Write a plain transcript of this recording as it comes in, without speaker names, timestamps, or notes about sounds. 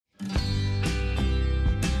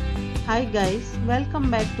Hi guys,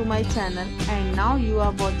 welcome back to my channel and now you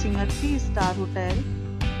are watching a 3-star hotel.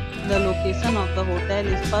 The location of the hotel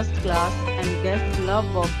is first class and guests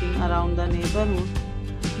love walking around the neighborhood.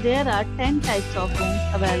 There are 10 types of rooms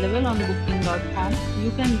available on booking.com.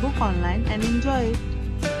 You can book online and enjoy it.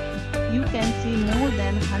 You can see more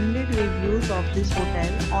than 100 reviews of this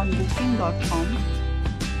hotel on booking.com.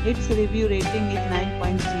 Its review rating is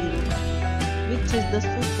 9.0, which is the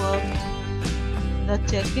superb. The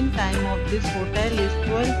check-in time of this hotel is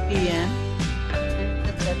 12 p.m. and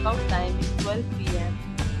the check-out time is 12 p.m.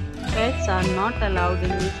 Pets are not allowed in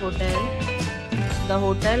this hotel. The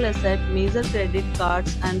hotel accepts major credit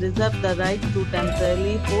cards and reserves the right to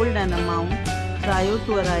temporarily hold an amount prior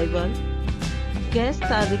to arrival. Guests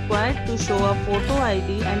are required to show a photo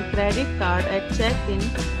ID and credit card at check-in.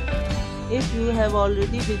 If you have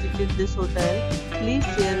already visited this hotel, please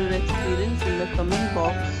share your experience in the comment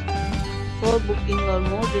box. For booking or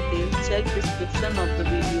more details, check description of the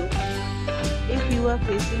video. If you are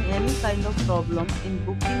facing any kind of problem in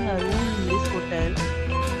booking a room in this hotel,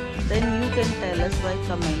 then you can tell us by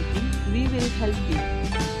commenting. We will help you.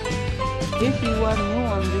 If you are new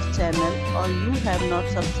on this channel or you have not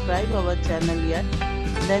subscribed our channel yet,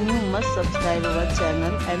 then you must subscribe our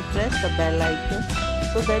channel and press the bell icon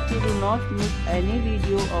so that you do not miss any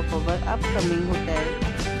video of our upcoming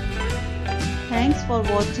hotel. Thanks for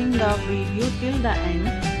watching the video till the end.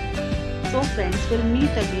 So friends, will meet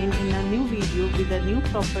again in a new video with a new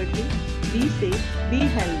property. Be safe, be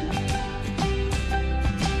healthy.